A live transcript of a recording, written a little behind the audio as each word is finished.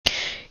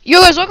Yo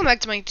guys, welcome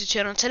back to my YouTube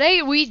channel.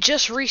 Today we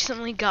just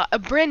recently got a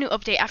brand new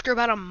update after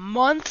about a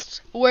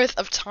month's worth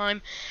of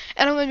time,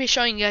 and I'm going to be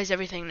showing you guys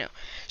everything new.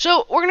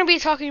 So we're going to be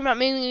talking about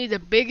mainly the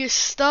biggest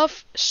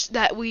stuff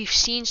that we've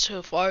seen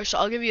so far, so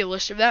I'll give you a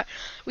list of that.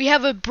 We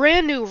have a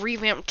brand new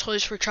revamped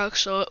Toys for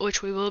Trucks,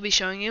 which we will be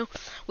showing you.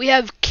 We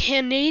have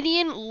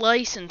Canadian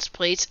license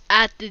plates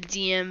at the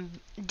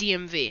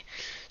DMV.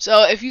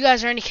 So if you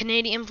guys are any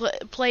Canadian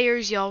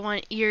players, y'all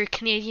want your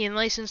Canadian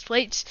license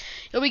plates,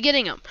 you'll be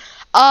getting them.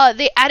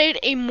 They added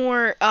a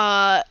more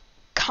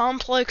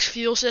complex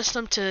fuel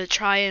system to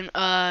try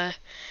and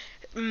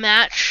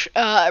match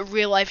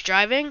real life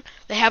driving.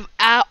 They have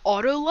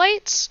auto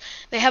lights.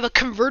 They have a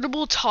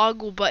convertible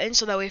toggle button,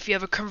 so that way if you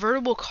have a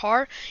convertible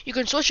car, you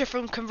can switch it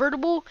from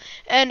convertible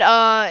and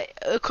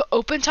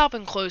open top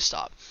and close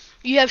top.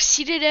 You have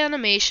seated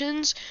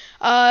animations.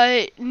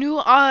 There's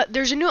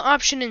a new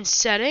option in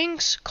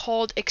settings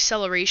called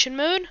acceleration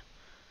mode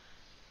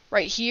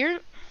right here.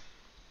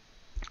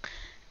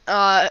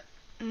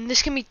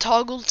 This can be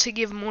toggled to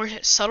give more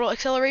subtle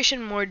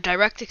acceleration, more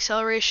direct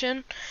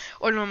acceleration,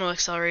 or normal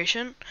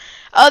acceleration.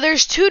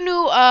 There's two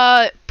new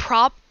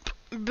prop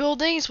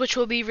buildings which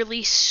will be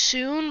released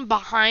soon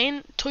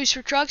behind Toys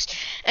for Trucks,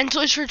 and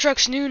Toys for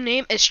Trucks' new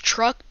name is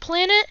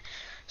Truckplanet.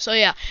 So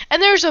yeah,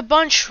 and there's a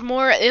bunch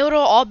more. It'll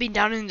all be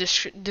down in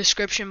the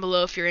description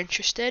below if you're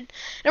interested.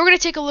 Now we're going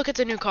to take a look at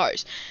the new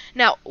cars.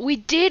 Now, we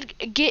did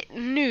get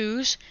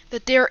news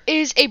that there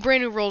is a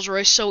brand new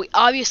Rolls-Royce, so we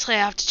obviously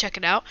have to check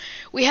it out.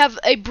 We have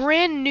a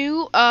brand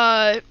new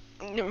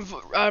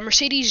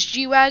Mercedes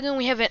G-Wagon.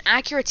 We have an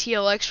Acura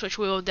TLX, which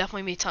we will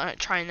definitely be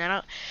trying that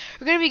out.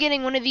 We're going to be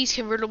getting one of these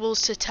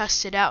convertibles to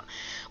test it out.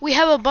 We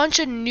have a bunch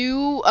of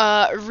new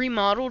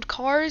remodeled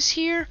cars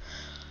here.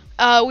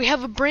 We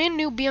have a brand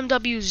new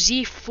BMW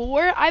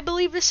Z4, I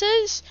believe this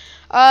is.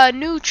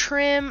 New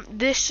trim.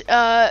 This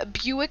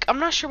Buick. I'm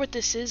not sure what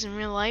this is in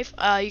real life.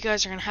 You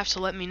guys are going to have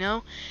to let me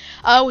know.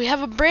 We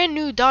have a brand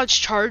new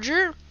Dodge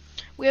Charger.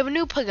 We have a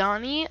new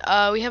Pagani.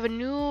 We have a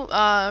new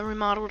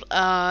remodeled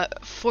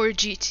Ford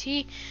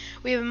GT.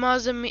 We have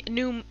a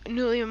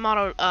newly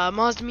remodeled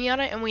Mazda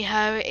Miata. And we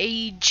have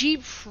a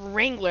Jeep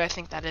Wrangler, I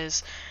think that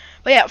is.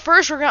 But yeah,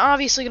 first we're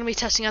obviously going to be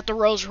testing out the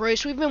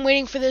Rolls-Royce. We've been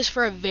waiting for this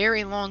for a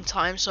very long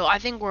time, so I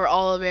think we're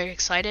all very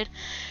excited.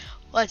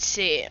 Let's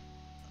see.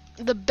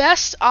 The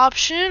best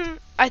option,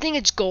 I think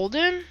it's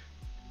golden.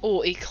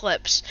 Oh,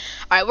 Eclipse.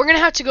 Alright, we're going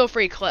to have to go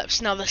for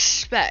Eclipse. Now the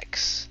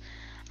specs.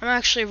 I'm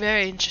actually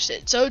very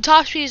interested. So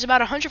top speed is about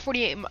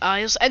 148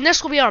 miles, and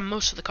this will be on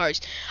most of the cars.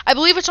 I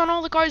believe it's on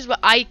all the cars, but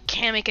I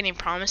can't make any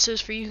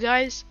promises for you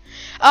guys.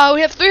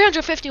 We have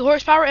 350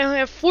 horsepower, and we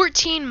have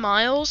 14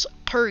 miles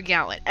per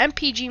gallon.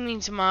 MPG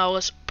means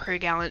miles per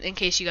gallon, in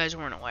case you guys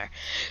weren't aware.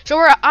 So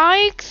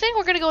I think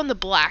we're gonna go in the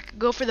black.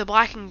 Go for the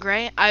black and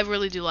gray. I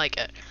really do like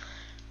it.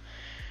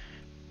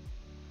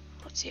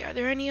 Let's see. Are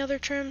there any other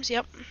trims?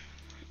 Yep.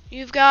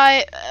 You've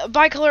got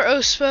bicolor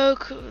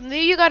O-spoke.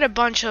 You got a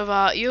bunch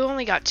of. You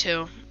only got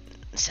two.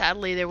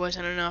 Sadly, there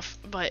wasn't enough,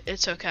 but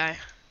it's okay.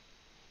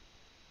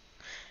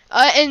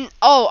 And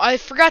oh, I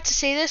forgot to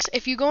say this.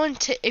 If you go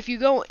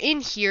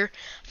in here,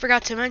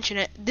 forgot to mention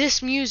it.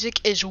 This music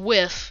is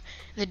with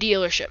the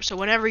dealership. So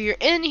whenever you're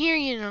in here,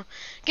 you know,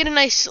 get a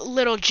nice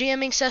little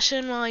jamming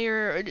session while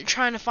you're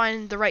trying to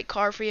find the right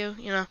car for you.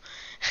 You know.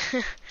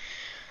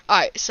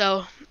 Alright,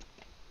 so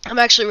I'm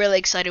actually really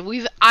excited.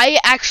 I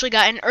actually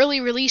got an early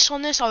release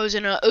on this. I was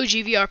in an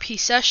OGVRP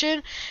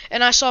session,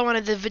 and I saw one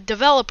of the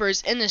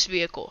developers in this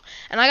vehicle.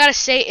 And I gotta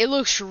say, it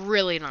looks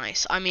really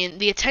nice. I mean,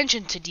 the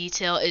attention to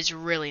detail is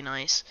really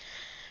nice.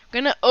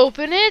 I'm gonna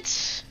open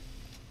it.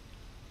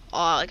 Oh,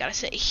 I gotta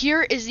say,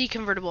 here is the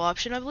convertible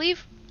option, I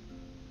believe.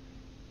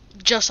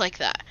 Just like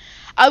that.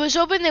 I was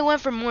hoping they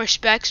went for more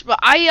specs, but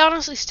I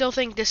honestly still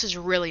think this is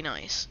really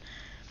nice.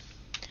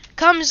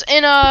 Comes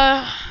in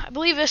I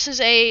believe this is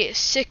a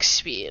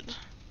 6-speed.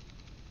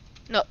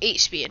 No,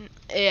 8-speed.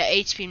 Yeah,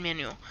 8-speed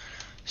manual.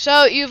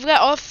 So you've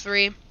got all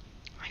three.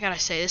 I gotta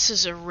say, this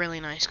is a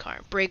really nice car.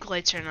 Brake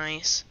lights are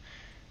nice.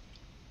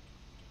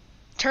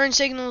 Turn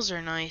signals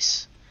are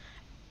nice.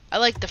 I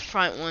like the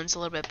front ones a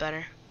little bit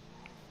better.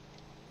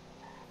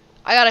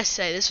 I gotta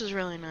say, this was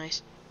really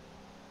nice.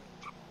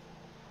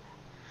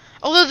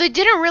 Although they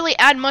didn't really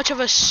add much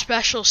of a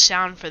special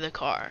sound for the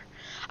car.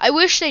 I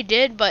wish they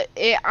did, but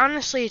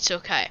honestly, it's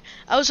okay.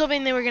 I was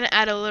hoping they were going to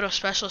add a little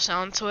special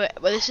sound to it,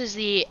 but this is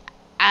the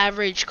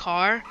average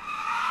car.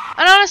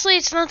 And honestly,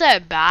 it's not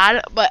that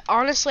bad, but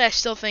honestly, I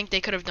still think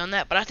they could have done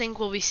that, but I think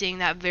we'll be seeing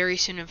that very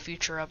soon in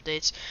future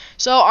updates.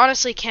 So,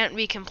 honestly, can't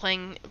be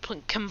complaining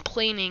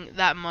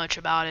that much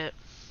about it.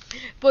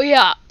 But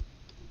yeah,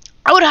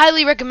 I would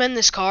highly recommend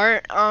this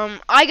car.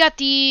 I got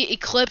the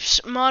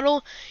Eclipse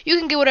model. You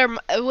can get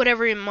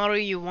whatever model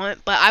you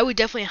want, but I would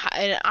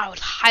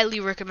highly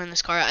recommend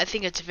this car. I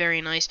think it's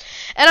very nice,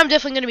 and I'm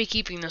definitely gonna be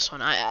keeping this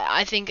one.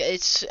 I think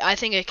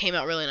it came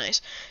out really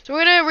nice. So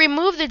we're gonna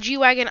remove the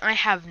G-Wagon I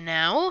have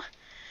now.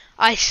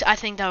 I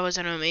think that was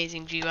an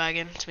amazing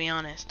G-Wagon, to be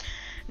honest.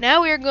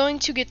 Now we are going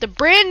to get the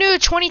brand new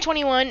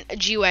 2021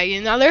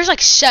 G-Wagon. Now there's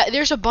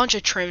there's a bunch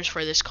of trims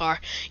for this car.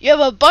 You have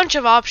a bunch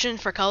of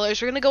options for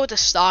colors. We're gonna go with the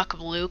stock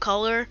blue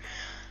color.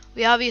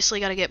 We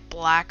obviously gotta get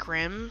black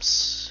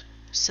rims,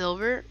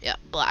 silver, yeah,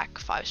 black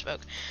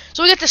 5-spoke.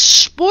 So we got the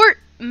Sport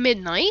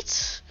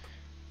Midnight,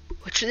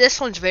 which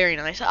this one's very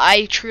nice.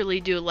 I truly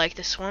do like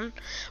this one.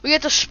 We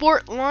get the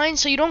Sport line,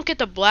 so you don't get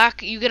the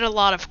black, you get a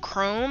lot of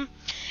chrome.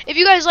 If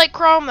you guys like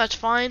chrome, that's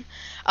fine.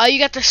 You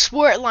got the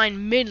Sport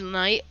line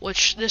Midnight,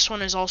 which this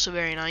one is also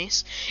very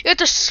nice. You got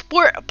the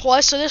Sport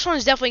Plus, so this one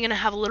is definitely going to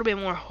have a little bit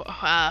more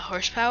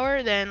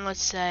horsepower than,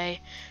 let's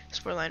say,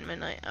 Sport line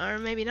Midnight. Or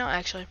maybe not,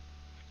 actually.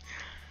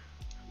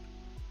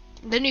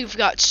 Then you've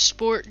got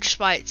Sport just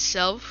by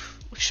itself,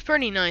 which is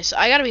pretty nice.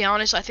 I gotta be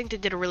honest, I think they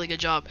did a really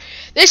good job.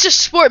 This is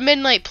Sport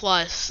Midnight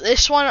Plus.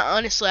 This one,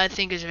 honestly, I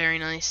think is very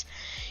nice.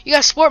 You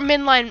got Sport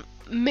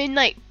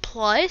Midnight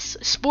Plus,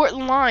 Sport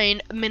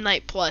Line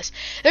Midnight Plus.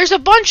 There's a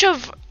bunch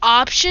of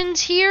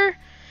options here.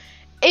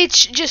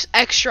 It's just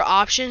extra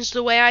options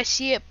the way I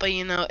see it, but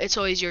you know, it's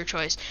always your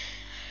choice.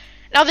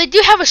 Now they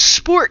do have a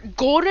Sport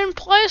Golden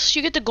Plus.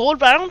 You get the gold,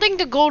 but I don't think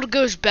the gold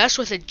goes best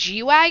with a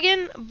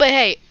G-Wagon. But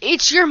hey,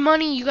 it's your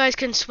money. You guys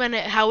can spend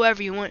it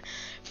however you want.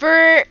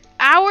 For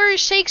our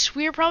sakes,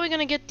 we're probably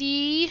gonna get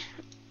the.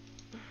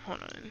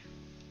 Hold on.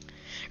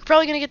 We're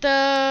probably gonna get the.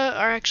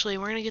 Or actually,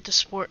 we're gonna get the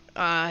Sport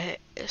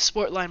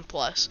Line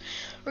Plus.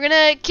 We're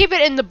gonna keep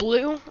it in the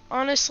blue.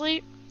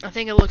 Honestly, I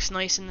think it looks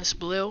nice in this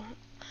blue.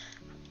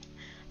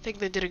 I think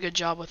they did a good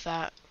job with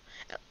that.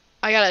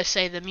 I gotta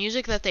say, the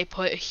music that they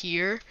put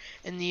here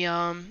in the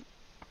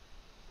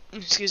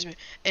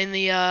in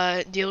the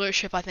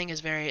dealership, I think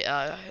is very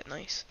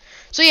nice.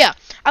 So yeah,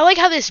 I like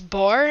how this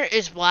bar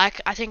is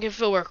black. I think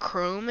if it were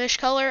chrome-ish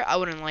color, I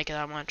wouldn't like it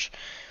that much.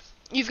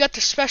 You've got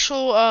the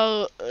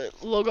special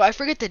logo. I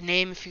forget the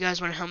name. If you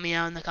guys want to help me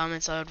out in the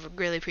comments, I would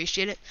really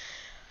appreciate it.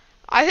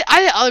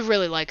 I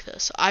really like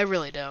this. I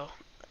really do.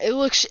 It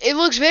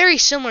looks very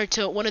similar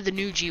to one of the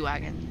new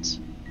G-Wagons.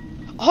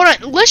 Hold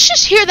on, let's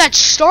just hear that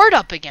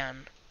startup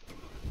again.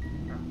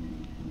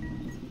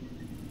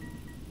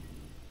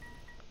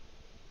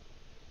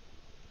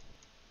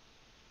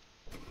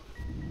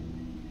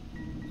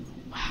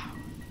 Wow.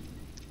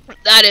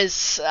 That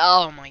is,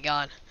 oh my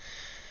god.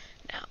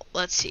 Now,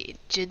 let's see,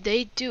 did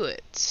they do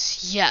it?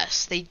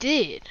 Yes, they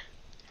did.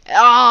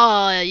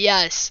 Ah,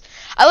 yes.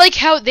 I like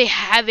how they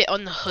have it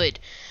on the hood.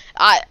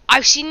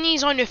 I've seen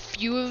these on a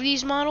few of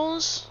these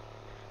models,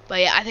 but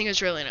yeah, I think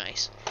it's really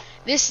nice.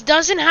 This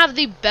doesn't have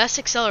the best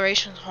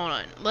acceleration. Hold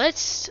on.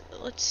 Let's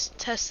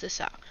test this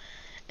out.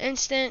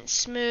 Instant,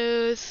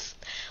 smooth.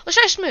 Let's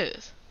try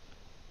smooth.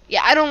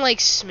 Yeah, I don't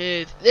like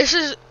smooth.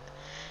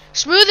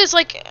 Smooth is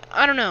like,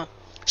 I don't know.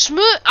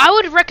 Smooth, I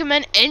would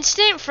recommend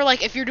instant for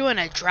like if you're doing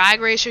a drag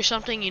race or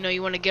something, you know,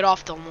 you want to get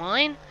off the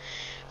line.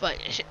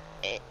 But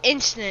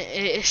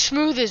instant,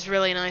 smooth is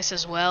really nice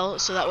as well,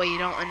 so that way you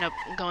don't end up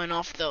going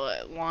off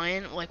the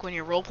line like when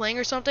you're role playing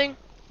or something.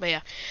 But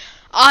yeah.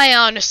 I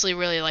honestly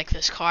really like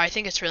this car. I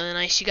think it's really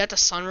nice. You got the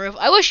sunroof.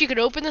 I wish you could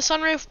open the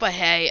sunroof, but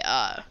hey,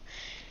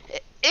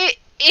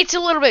 it's a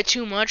little bit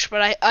too much,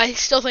 but I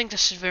still think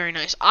this is very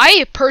nice.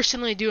 I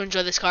personally do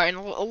enjoy this car, and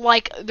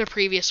like the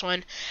previous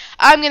one,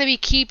 I'm going to be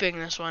keeping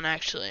this one,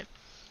 actually.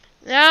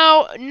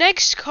 Now,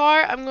 next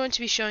car I'm going to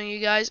be showing you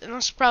guys, and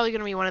this is probably going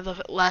to be one of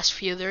the last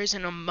few. There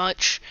isn't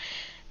much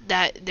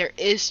that there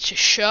is to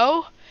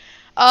show.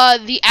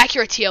 The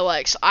Acura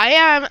TLX.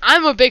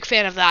 I'm a big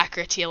fan of the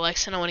Acura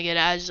TLX, and I want to get it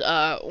as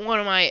one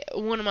of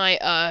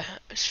my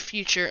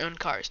future owned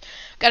cars.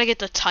 Gotta get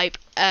the Type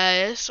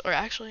S, or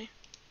actually,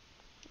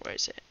 where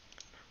is it?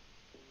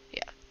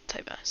 Yeah,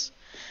 Type S.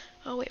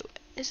 Oh wait,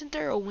 isn't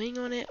there a wing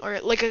on it, or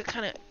like a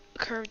kind of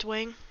curved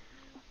wing?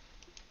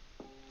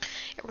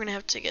 Yeah, we're gonna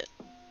have to get.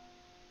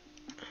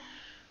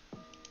 All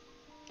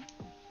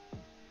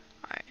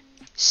right,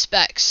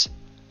 specs.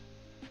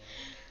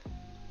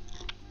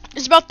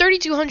 It's about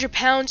 3,200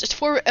 pounds. It's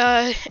for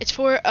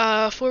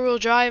four-wheel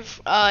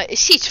drive. It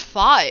seats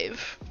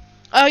 5.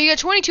 You get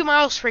 22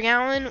 miles per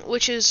gallon,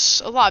 which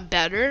is a lot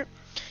better.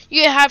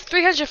 You have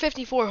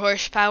 354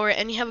 horsepower,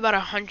 and you have about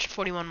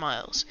 141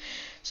 miles.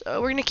 So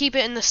we're gonna keep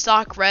it in the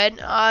stock red.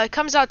 It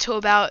comes out to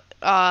about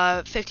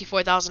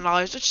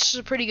 $54,000, which is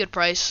a pretty good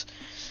price.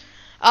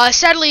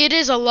 Sadly, it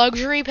is a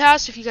luxury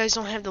pass. If you guys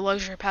don't have the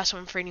luxury pass,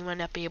 I'm afraid you might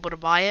not be able to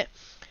buy it.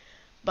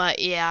 But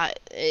yeah,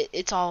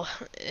 it's all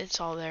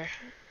there.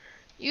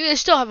 You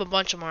still have a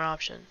bunch of more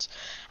options.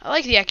 I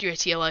like the Acura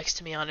TLX,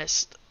 to be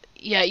honest.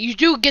 Yeah, you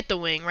do get the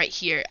wing right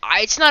here.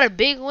 It's not a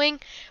big wing,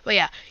 but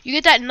yeah, you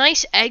get that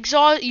nice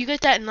exhaust. You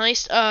get that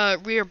nice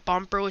rear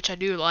bumper, which I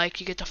do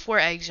like. You get the 4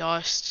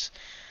 exhausts.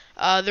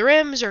 The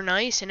rims are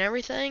nice and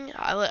everything.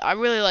 I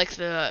really like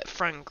the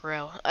front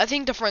grille. I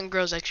think the front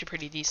grille is actually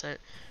pretty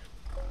decent.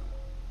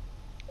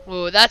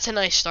 Whoa, that's a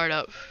nice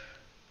startup.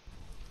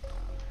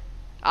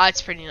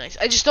 It's pretty nice.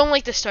 I just don't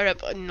like the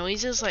startup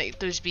noises, like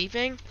those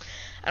beeping.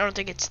 I don't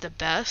think it's the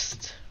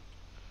best.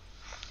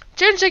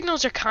 Turn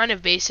signals are kind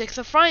of basic.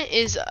 The front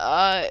is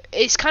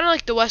it's kind of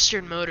like the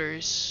Western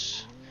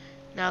Motors.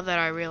 Now that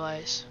I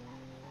realize.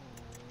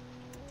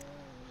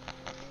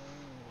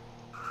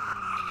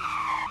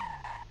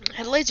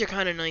 Headlights are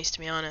kind of nice, to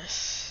be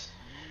honest.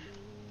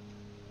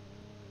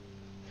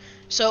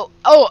 So,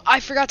 oh, I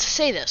forgot to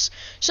say this.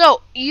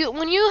 So,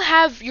 when you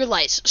have your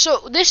lights,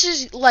 so this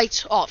is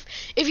lights off.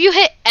 If you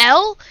hit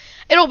L,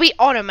 it'll be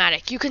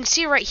automatic. You can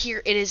see right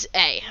here it is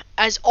A,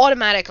 as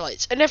automatic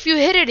lights. And if you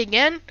hit it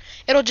again,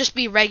 it'll just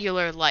be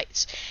regular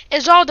lights.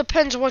 It all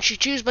depends on what you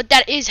choose, but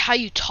that is how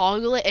you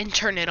toggle it and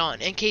turn it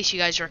on, in case you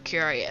guys are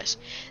curious.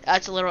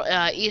 That's a little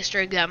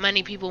Easter egg that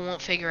many people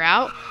won't figure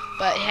out.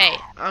 But hey,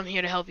 I'm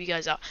here to help you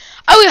guys out.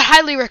 I would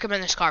highly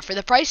recommend this car. For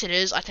the price it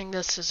is, I think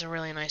this is a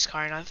really nice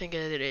car, and I think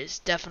it is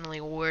definitely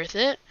worth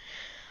it.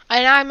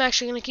 And I'm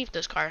actually going to keep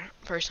this car,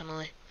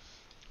 personally.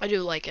 I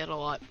do like it a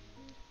lot.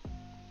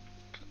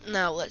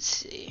 Now, let's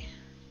see.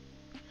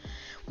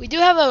 We do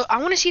have a... I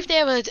want to see if they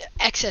have an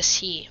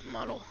XSE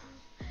model.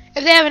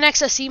 If they have an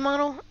XSE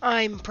model,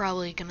 I'm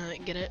probably going to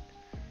get it.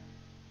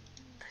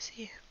 Let's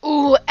see.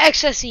 Ooh,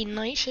 XSE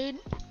Nightshade.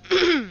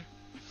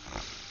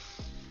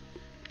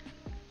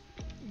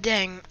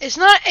 Dang. It's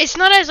not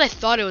as I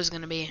thought it was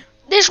going to be.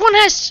 This one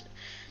has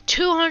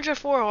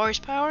 204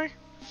 horsepower.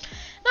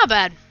 Not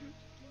bad.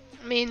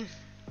 I mean,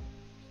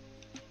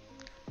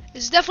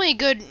 it's definitely a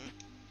good,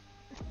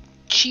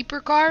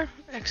 cheaper car.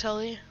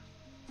 XLE.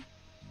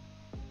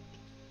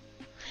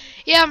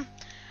 Yeah,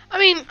 I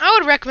mean, I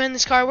would recommend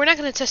this car. We're not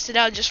going to test it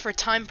out just for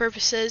time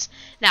purposes.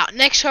 Now,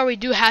 next car we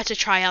do have to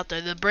try out,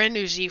 though, the brand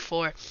new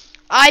Z4.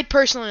 I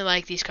personally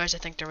like these cars. I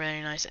think they're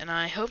really nice, and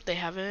I hope they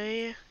have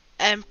a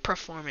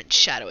Performance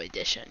Shadow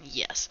Edition.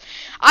 Yes,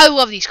 I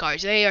love these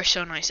cars. They are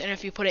so nice. And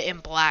if you put it in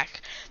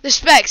black, the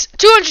specs: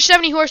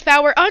 270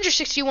 horsepower,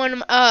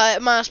 161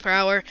 miles per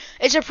hour.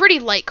 It's a pretty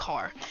light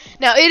car.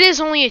 Now, it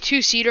is only a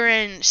two-seater,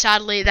 and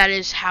sadly, that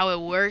is how it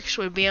works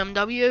with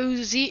BMW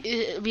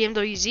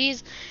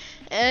Zs.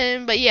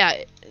 But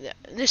yeah,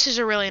 this is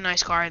a really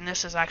nice car, and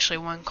this is actually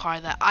one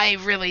car that I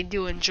really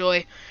do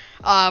enjoy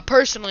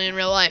personally in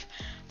real life.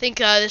 I think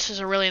this is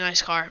a really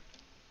nice car.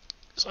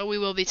 So we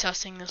will be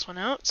testing this one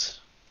out.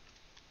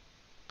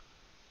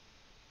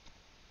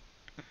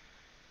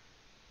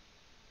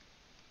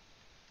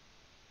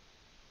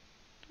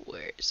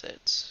 Where is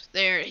it?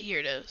 There, here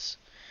it is.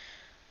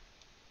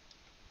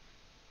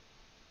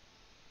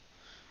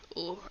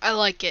 Ooh, I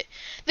like it.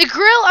 The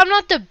grill, I'm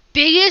not the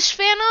biggest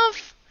fan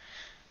of,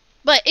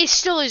 but it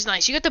still is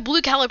nice. You got the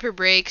blue caliper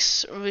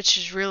brakes, which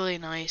is really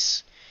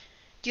nice.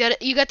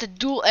 You got the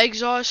dual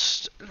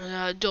exhaust,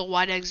 dual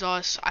wide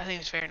exhaust. I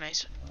think it's very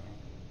nice.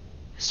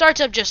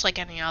 Starts up just like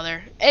any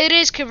other. It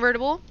is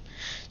convertible,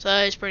 so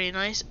that is pretty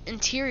nice.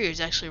 Interior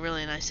is actually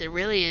really nice. It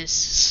really is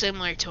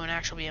similar to an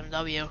actual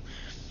BMW.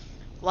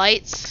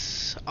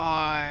 Lights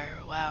are,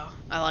 wow,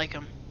 I like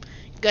them.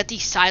 You got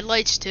these side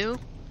lights too.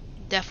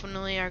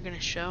 Definitely are going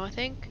to show, I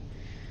think.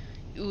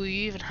 Ooh,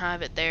 you even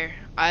have it there.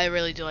 I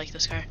really do like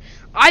this car.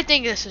 I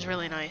think this is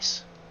really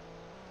nice.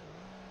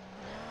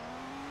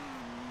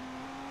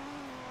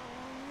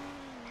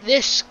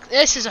 This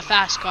is a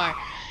fast car.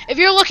 If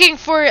you're looking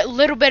for a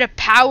little bit of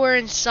power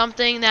and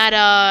something that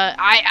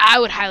I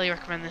would highly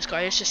recommend this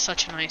car. It's just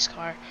such a nice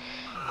car.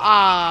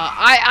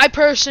 I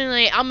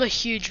personally, I'm a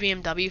huge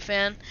BMW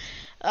fan.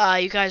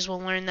 You guys will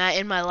learn that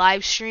in my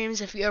live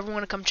streams. If you ever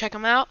want to come check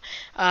them out,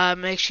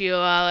 make sure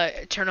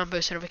you turn on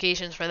post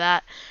notifications for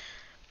that.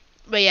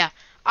 But yeah,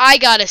 I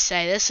gotta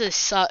say, this is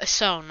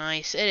so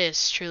nice. It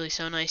is truly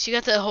so nice. You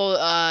got the whole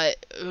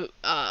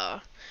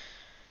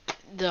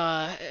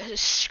the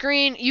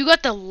screen. You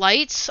got the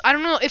lights. I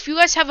don't know if you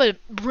guys have a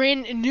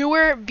brand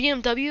newer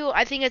BMW.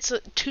 I think it's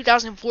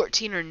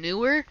 2014 or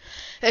newer.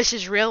 This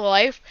is real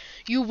life.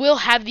 You will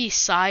have these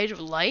side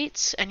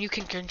lights, and you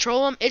can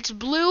control them. It's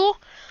blue,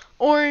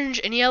 orange,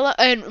 and yellow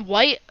and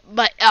white,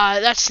 but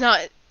that's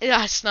not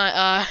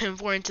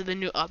important to the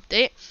new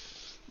update.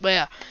 But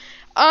yeah,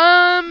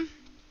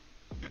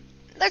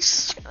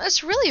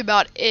 that's really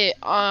about it.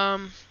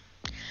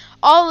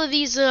 All of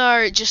these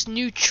are just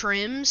new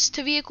trims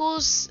to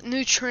vehicles.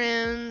 New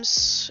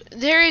trims.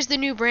 There is the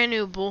new brand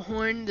new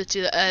Bullhorn, the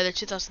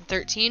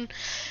 2013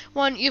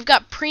 one. You've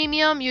got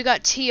Premium, you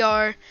got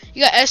TR,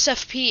 you got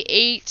SFP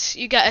 8,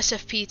 you got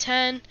SFP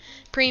 10,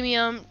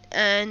 Premium,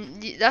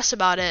 and that's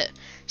about it.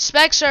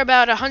 Specs are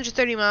about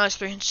 130 miles,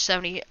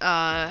 370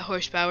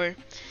 horsepower.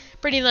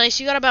 Pretty nice.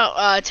 You got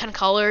about 10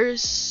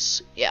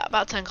 colors. Yeah,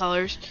 about 10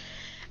 colors.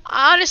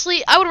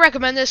 Honestly, I would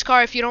recommend this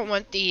car if you don't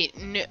want the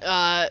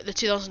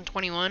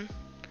 2021.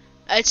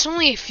 It's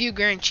only a few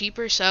grand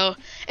cheaper, so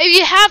if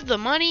you have the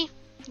money,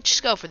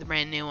 just go for the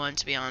brand new one,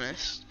 to be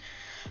honest.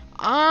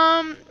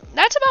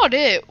 That's about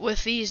it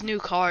with these new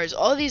cars.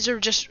 All of these are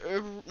just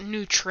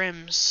new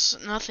trims,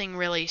 nothing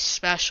really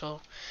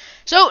special.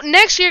 So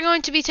next we are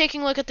going to be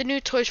taking a look at the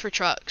new Toys for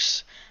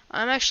Trucks.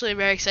 I'm actually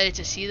very excited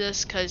to see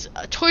this because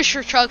Toys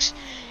for Trucks,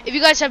 if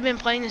you guys have been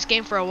playing this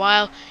game for a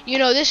while, you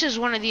know this is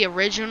one of the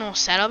original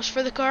setups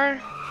for the car,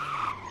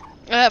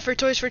 for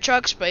Toys for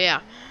Trucks. But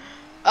yeah,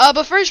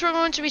 but first we're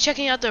going to be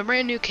checking out the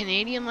brand new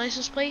Canadian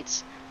license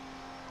plates.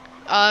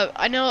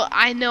 I know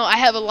I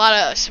have a lot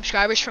of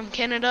subscribers from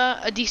Canada.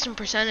 A decent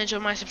percentage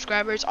of my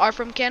subscribers are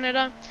from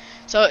Canada,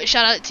 so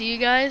shout out to you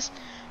guys.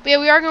 But yeah,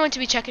 we are going to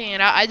be checking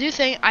it out.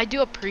 I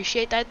do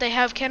appreciate that they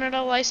have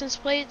Canada license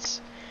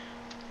plates.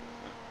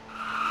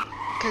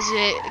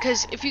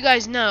 Because if you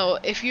guys know,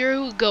 if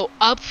you go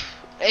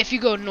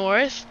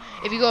north,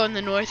 if you go in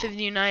the north of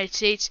the United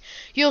States,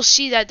 you'll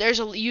see that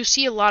you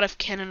see a lot of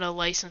Canada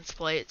license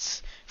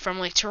plates from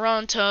like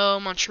Toronto,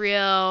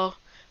 Montreal,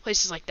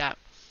 places like that.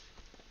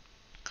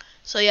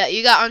 So yeah,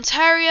 you got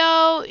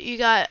Ontario, you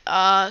got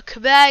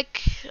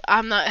Quebec.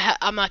 I'm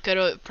not good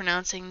at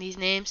pronouncing these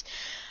names.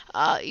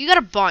 You got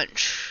a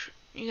bunch.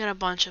 You got a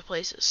bunch of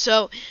places.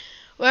 So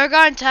we're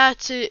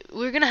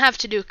gonna have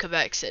to do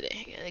Quebec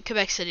City.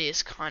 Quebec City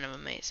is kind of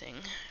amazing.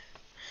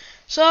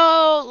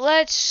 So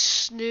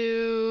let's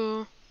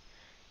do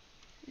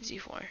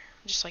Z4,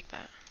 just like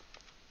that.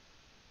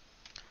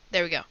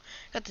 There we go.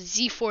 Got the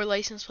Z4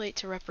 license plate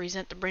to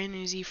represent the brand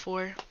new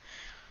Z4.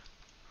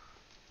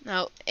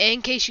 Now,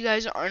 in case you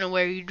guys aren't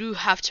aware, you do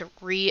have to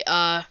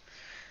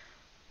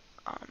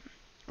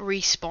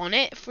respawn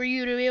it for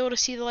you to be able to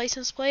see the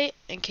license plate.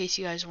 In case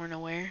you guys weren't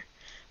aware,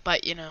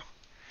 but you know,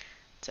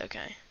 it's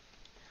okay.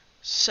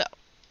 So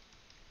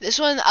this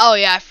one, oh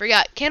yeah, I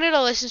forgot. Canada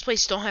license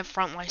plates don't have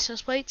front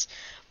license plates,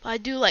 but I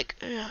do like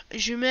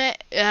je me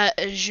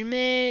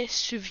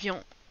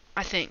souviens.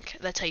 I think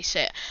that's how you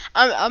say it.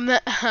 I'm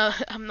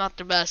not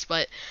the best,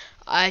 but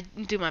I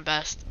do my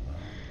best.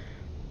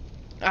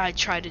 I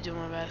try to do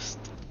my best.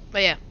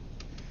 But yeah.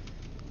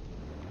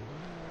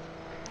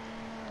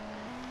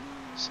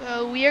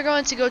 So we are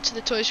going to go to the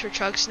Toys for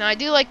Trucks. Now I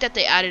do like that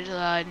they added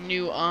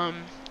new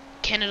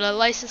Canada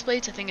license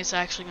plates. I think it's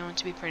actually going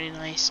to be pretty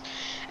nice.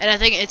 And I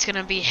think it's going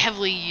to be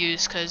heavily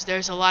used because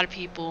there's a lot of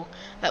people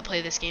that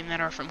play this game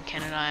that are from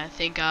Canada. I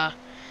think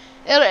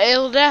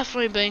it'll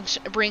definitely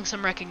bring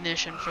some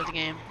recognition for the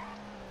game.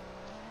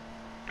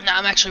 Now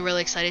I'm actually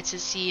really excited to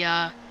see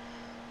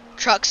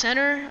Truck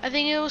Center, I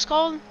think it was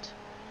called.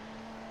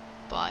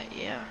 But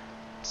yeah,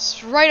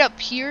 it's right up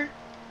here.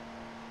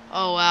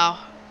 Oh wow,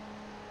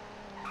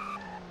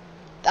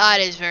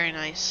 that is very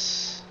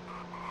nice.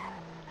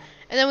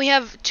 And then we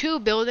have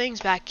two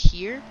buildings back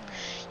here.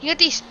 You got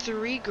these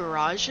 3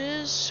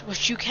 garages,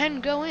 which you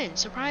can go in,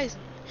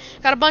 surprisingly.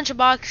 Got a bunch of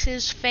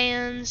boxes,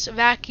 fans,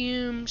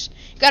 vacuums.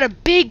 You got a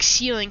big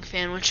ceiling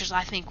fan, which is,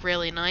 I think,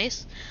 really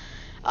nice.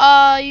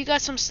 You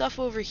got some stuff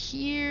over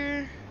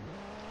here.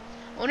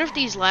 I wonder if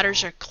these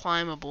ladders are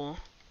climbable.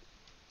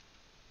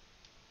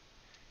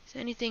 Is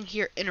anything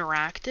here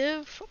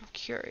interactive? I'm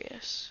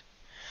curious.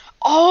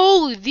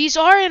 Oh, these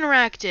are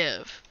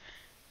interactive.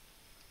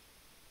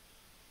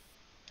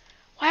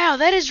 Wow,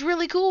 that is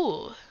really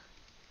cool.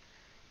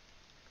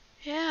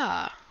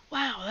 Yeah.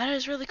 Wow, that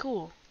is really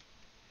cool.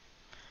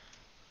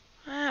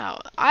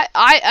 Wow.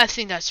 I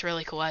think that's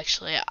really cool,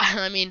 actually.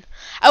 I mean,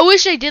 I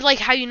wish they did like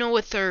how, you know,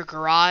 with their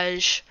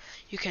garage,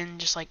 you can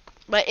just like,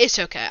 but it's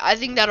okay. I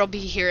think that'll be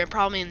here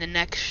probably in the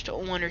next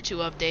 1 or 2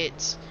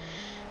 updates.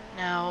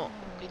 Now,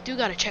 we do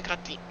gotta check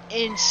out the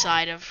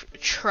inside of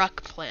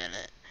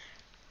Truckplanet.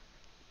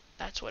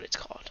 That's what it's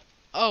called.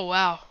 Oh,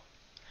 wow.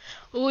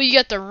 Oh, you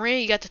got the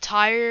ring, you got the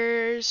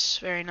tires.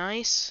 Very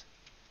nice.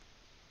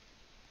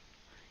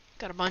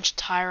 Got a bunch of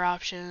tire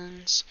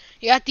options.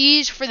 You got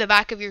these for the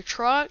back of your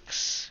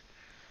trucks.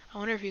 I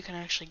wonder if you can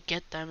actually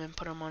get them and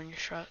put them on your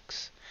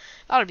trucks.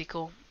 That would be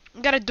cool.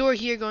 You got a door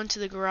here going to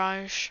the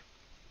garage.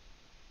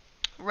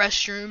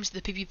 Restrooms,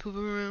 the pee-pee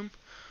poo-poo room.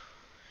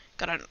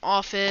 Got an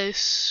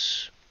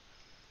office.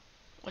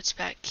 What's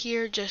back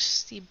here?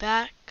 Just the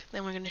back.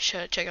 Then we're going to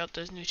check out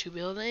those new 2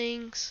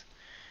 buildings.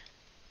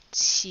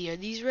 Let's see, are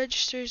these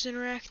registers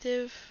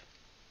interactive?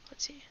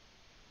 Let's see.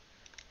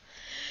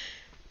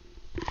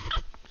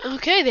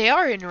 Okay, they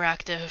are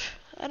interactive.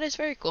 That is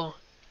very cool.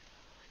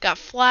 Got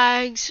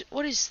flags.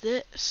 What is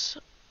this?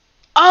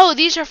 Oh,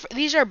 these are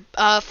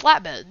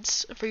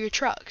flatbeds for your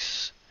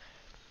trucks.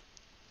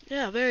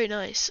 Yeah, very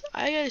nice.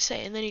 I gotta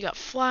say, and then you got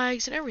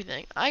flags and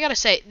everything. I gotta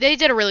say, they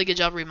did a really good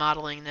job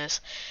remodeling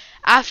this.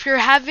 After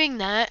having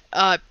that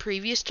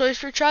previous Toys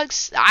for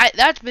Trucks,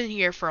 that's been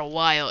here for a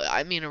while.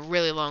 I mean, a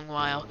really long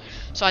while.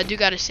 So I do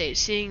gotta say,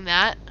 seeing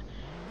that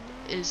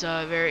is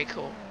very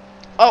cool.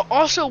 Oh,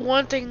 also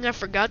one thing I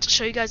forgot to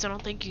show you guys, I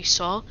don't think you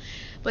saw,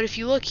 but if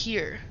you look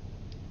here,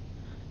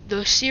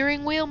 the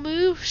steering wheel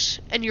moves,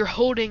 and you're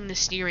holding the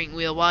steering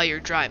wheel while you're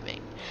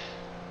driving,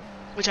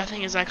 which I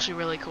think is actually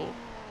really cool.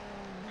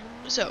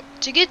 So,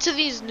 to get to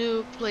these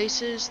new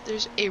places,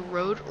 there's a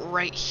road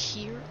right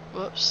here.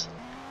 Whoops.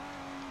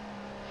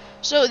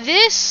 So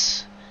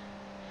this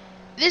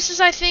is,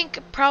 I think,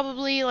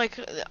 probably like,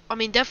 I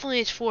mean, definitely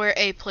it's for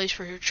a place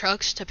for your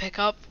trucks to pick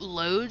up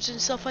loads and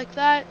stuff like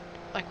that.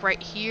 Like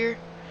right here,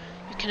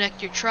 you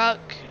connect your truck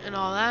and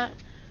all that.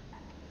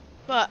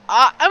 But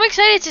I'm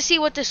excited to see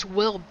what this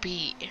will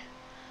be.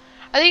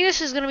 I think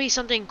this is gonna be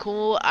something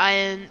cool,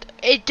 and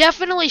it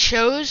definitely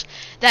shows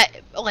that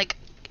like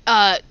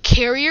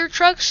carrier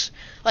trucks,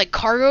 like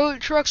cargo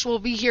trucks, will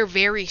be here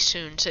very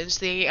soon since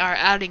they are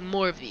adding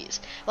more of these.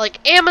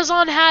 Like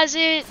Amazon has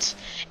it,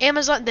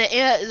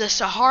 the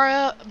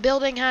Sahara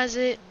building has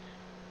it.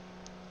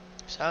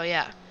 So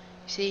yeah,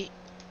 see,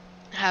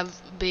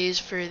 have bays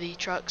for the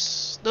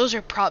trucks. Those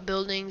are prop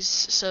buildings,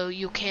 so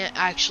you can't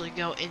actually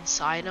go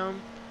inside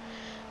them,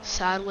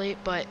 sadly,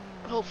 but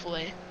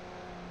hopefully.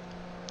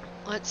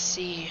 Let's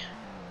see.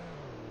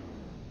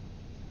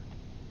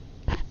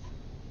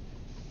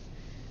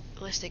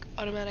 Ballistic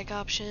automatic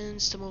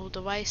options to mobile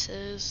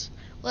devices.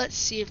 Let's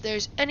see if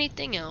there's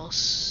anything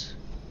else.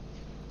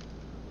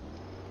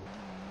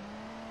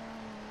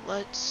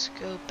 Let's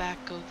go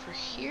back over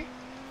here.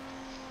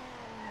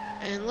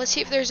 And let's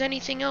see if there's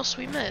anything else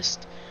we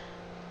missed.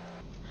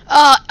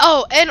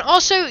 Oh, and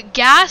also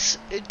gas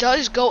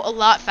does go a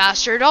lot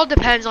faster. It all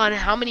depends on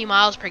how many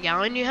miles per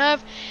gallon you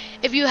have.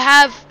 If you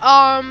have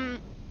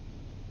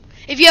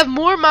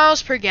more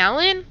miles per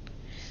gallon,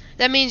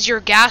 that means your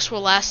gas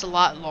will last a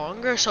lot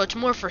longer, so it's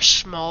more for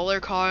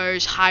smaller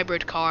cars,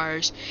 hybrid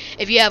cars.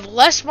 If you have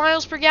less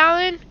miles per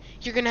gallon,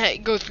 you're gonna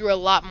go through a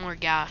lot more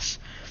gas.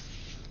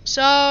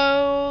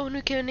 So,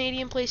 new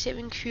Canadian place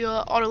saving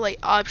fuel, auto light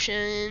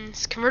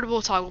options,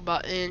 convertible toggle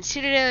button,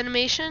 seated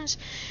animations.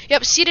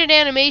 Yep, seated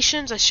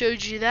animations, I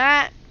showed you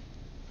that.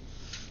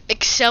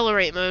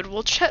 Accelerate mode,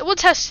 we'll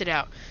test it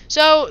out.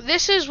 So,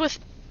 this is with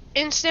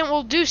instant,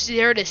 we'll do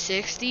 0 to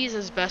 60s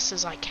as best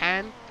as I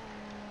can.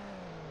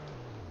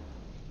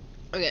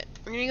 Okay,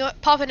 we're gonna go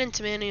pop it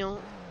into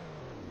manual.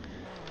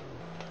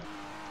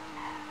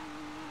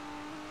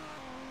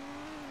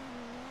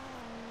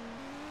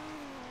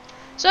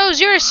 So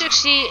 0 to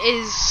 60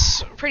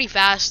 is pretty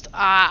fast.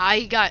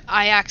 I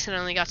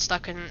accidentally got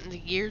stuck in the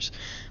gears,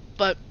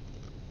 but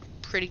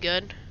pretty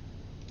good.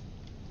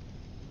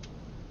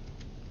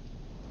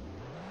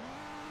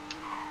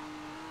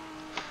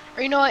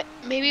 Or you know what?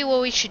 Maybe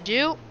what we should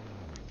do,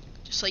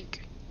 just like.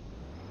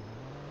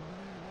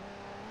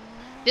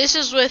 This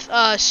is with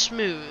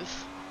smooth,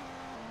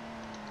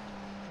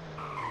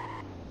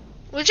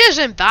 which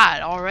isn't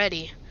bad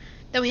already.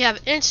 Then we have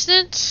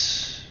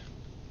instant.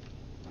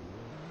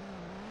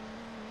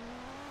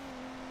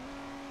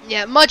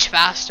 Yeah, much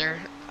faster.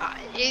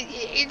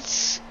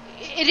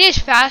 It is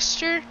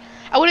faster.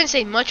 I wouldn't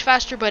say much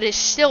faster, but it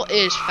still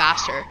is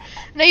faster.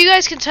 Now you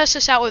guys can test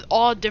this out with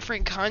all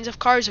different kinds of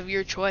cars of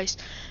your choice,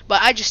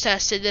 but I just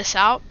tested this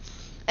out.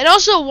 And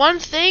also one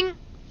thing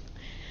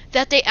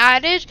that they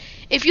added,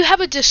 if you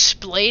have a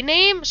display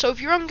name, so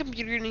if you're on a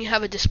computer and you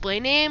have a display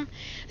name,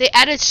 they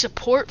added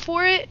support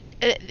for it.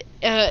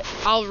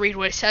 I'll read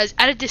what it says.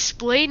 Added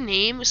display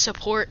name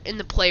support in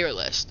the player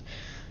list.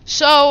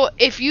 So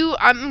if you,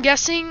 I'm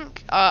guessing,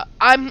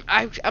 I'm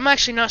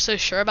actually not so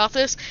sure about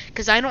this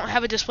because I don't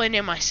have a display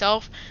name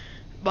myself.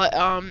 But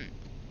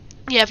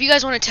yeah, if you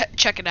guys want to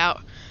check it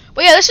out.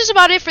 But yeah, this is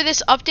about it for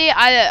this update.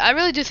 I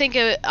really do think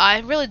it. I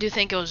really do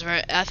think it was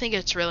very. I think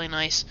it's really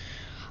nice.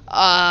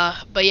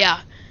 But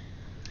yeah,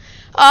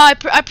 I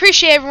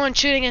appreciate everyone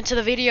tuning into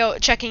the video,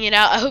 checking it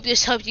out. I hope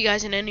this helped you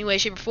guys in any way,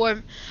 shape, or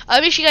form.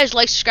 Make sure you guys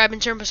like, subscribe, and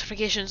turn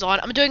notifications on.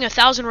 I'm doing a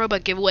 1,000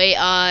 robot giveaway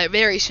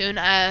very soon.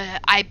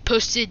 I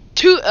posted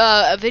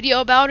a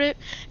video about it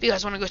if you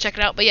guys want to go check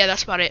it out. But yeah,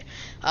 that's about it.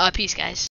 Peace, guys.